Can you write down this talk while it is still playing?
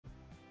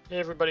Hey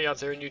everybody out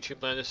there in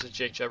YouTube land, this is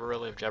Jake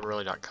Jaboreli of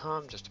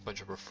Jaboreli.com, just a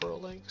bunch of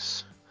referral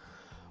links.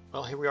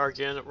 Well, here we are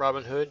again at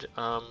Robinhood.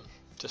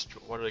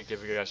 Just wanted to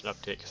give you guys an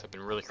update because I've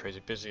been really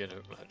crazy busy and I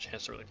haven't had a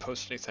chance to really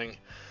post anything.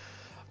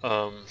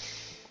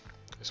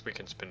 This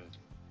weekend's been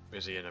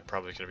busy and I'm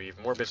probably going to be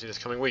even more busy this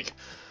coming week.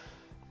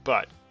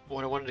 But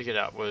what I wanted to get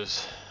at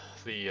was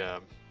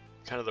the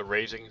kind of the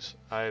raisings.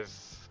 I've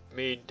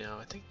made now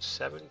I think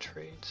 7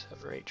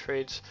 or 8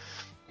 trades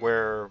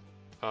where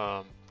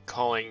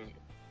calling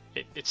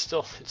it's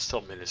still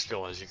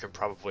minuscule, as you can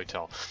probably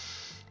tell,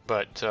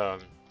 but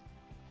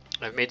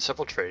I've made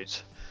several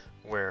trades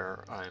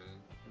where I'm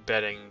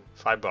betting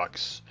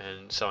 $5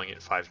 and selling it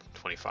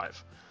 $5.25.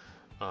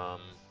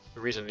 The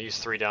reason these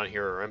 3 down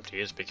here are empty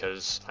is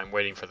because I'm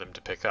waiting for them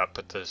to pick up,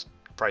 but the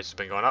price has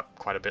been going up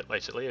quite a bit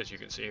lately, as you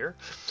can see here.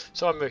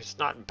 So it's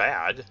not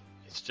bad,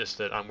 it's just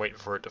that I'm waiting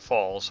for it to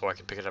fall so I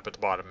can pick it up at the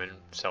bottom and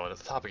sell it at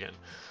the top again.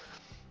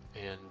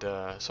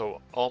 And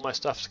so all my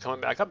stuff's coming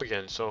back up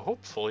again. So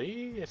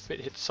hopefully, if it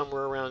hits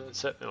somewhere around,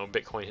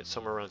 Bitcoin hits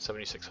somewhere around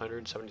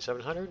 7,600,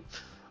 7,700,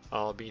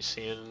 I'll be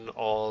seeing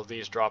all of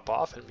these drop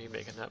off and be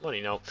making that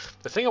money. Now,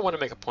 the thing I want to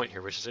make a point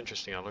here, which is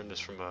interesting, I learned this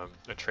from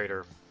a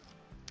trader,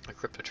 a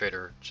crypto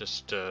trader,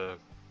 just a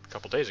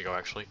couple days ago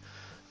actually,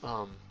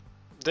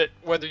 that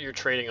whether you're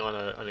trading on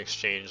an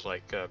exchange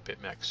like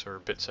BitMEX or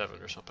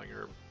Bit7 or something,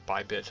 or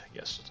Bybit, I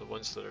guess, the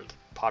ones that are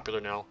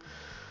popular now.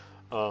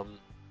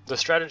 The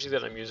strategy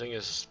that I'm using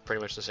is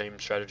pretty much the same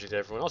strategy that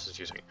everyone else is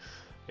using.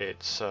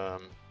 It's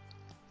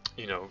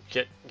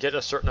get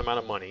a certain amount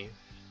of money,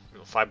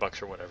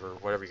 $5 or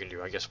whatever you can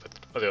do. I guess with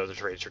the other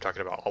trades you're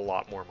talking about a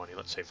lot more money,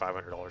 let's say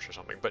 $500 or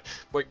something. But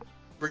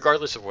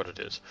regardless of what it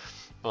is,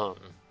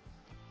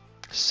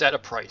 set a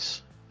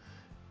price.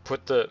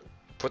 Plunk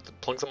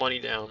the money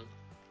down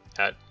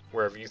at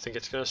wherever you think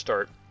it's going to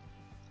start,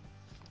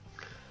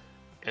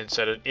 and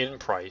set an in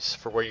price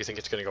for where you think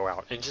it's going to go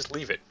out, and just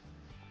leave it.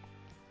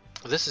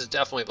 This is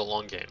definitely the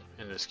long game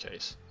in this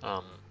case.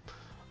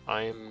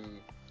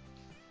 I'm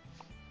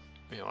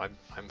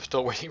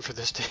still waiting for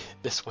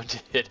this one to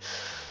hit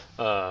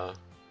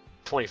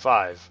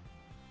 25.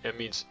 It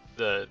means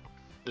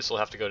this will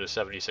have to go to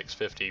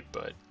 76.50,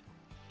 but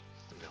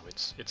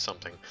it's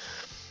something.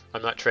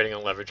 I'm not trading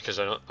on leverage because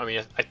I'm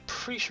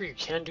pretty sure you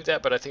can do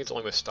that, but I think it's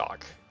only with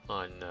stock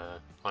on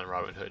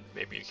Robinhood.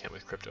 Maybe you can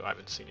with crypto. I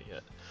haven't seen it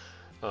yet.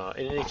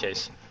 In any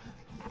case,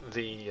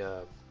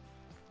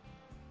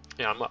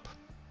 I'm up,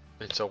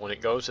 and so when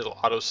it goes, it'll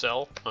auto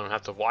sell. I don't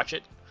have to watch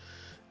it,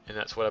 and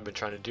that's what I've been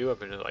trying to do. I've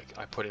been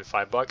I put in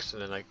 $5,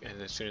 and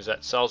then as soon as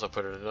that sells, I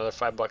put in another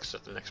 $5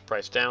 at the next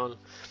price down.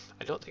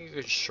 I don't think you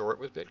can short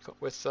with Bitcoin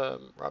with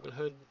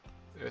Robinhood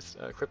with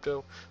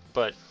crypto,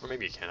 or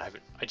maybe you can.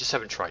 I just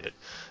haven't tried it.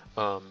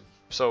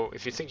 So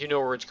if you think you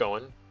know where it's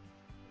going,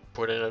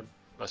 put in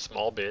a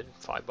small bid,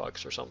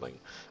 $5 or something,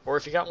 or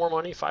if you got more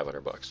money,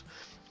 $500,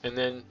 and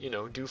then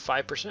do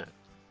 5%,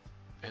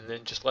 and then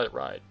just let it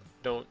ride.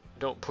 Don't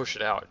push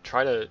it out.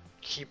 Try to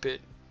keep it,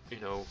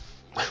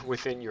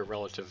 within your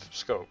relative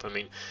scope.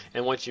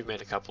 And once you've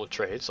made a couple of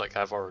trades, like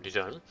I've already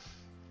done,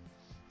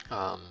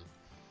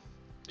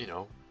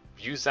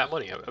 use that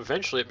money.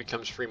 Eventually, it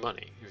becomes free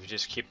money if you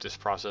just keep this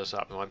process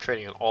up. Now, I'm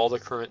trading on all the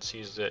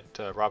currencies that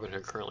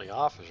Robinhood currently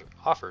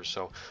offers.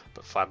 So,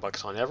 put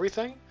 $5 on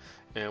everything,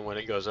 and when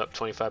it goes up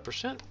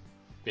 25%,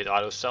 it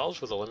auto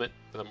sells with a limit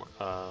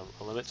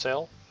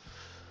sale,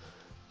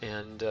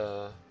 and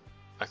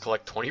I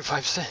collect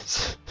 25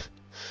 cents.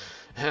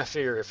 And I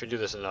figure if you do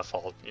this enough,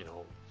 I'll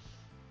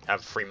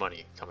have free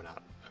money coming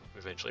out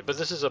eventually. But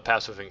this is a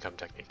passive income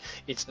technique.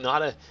 It's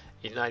not a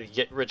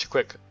get rich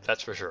quick,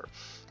 that's for sure,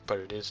 but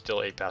it is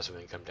still a passive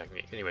income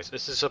technique. Anyways,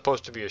 this is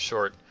supposed to be a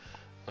short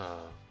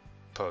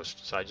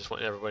post, so I just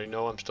want everybody to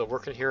know I'm still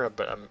working here,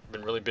 but I've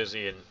been really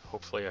busy, and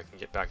hopefully I can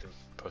get back and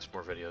post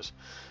more videos.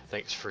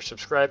 Thanks for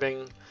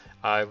subscribing.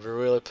 I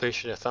really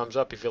appreciate a thumbs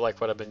up if you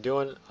like what I've been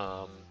doing.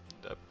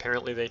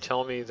 Apparently they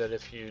tell me that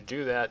if you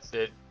do that,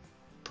 it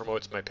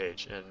promotes my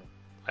page, and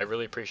I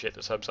really appreciate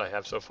the subs I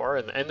have so far,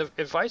 and the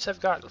advice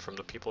I've gotten from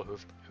the people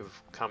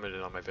who've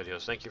commented on my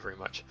videos. Thank you very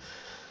much.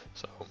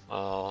 So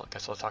I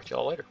guess I'll talk to you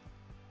all later.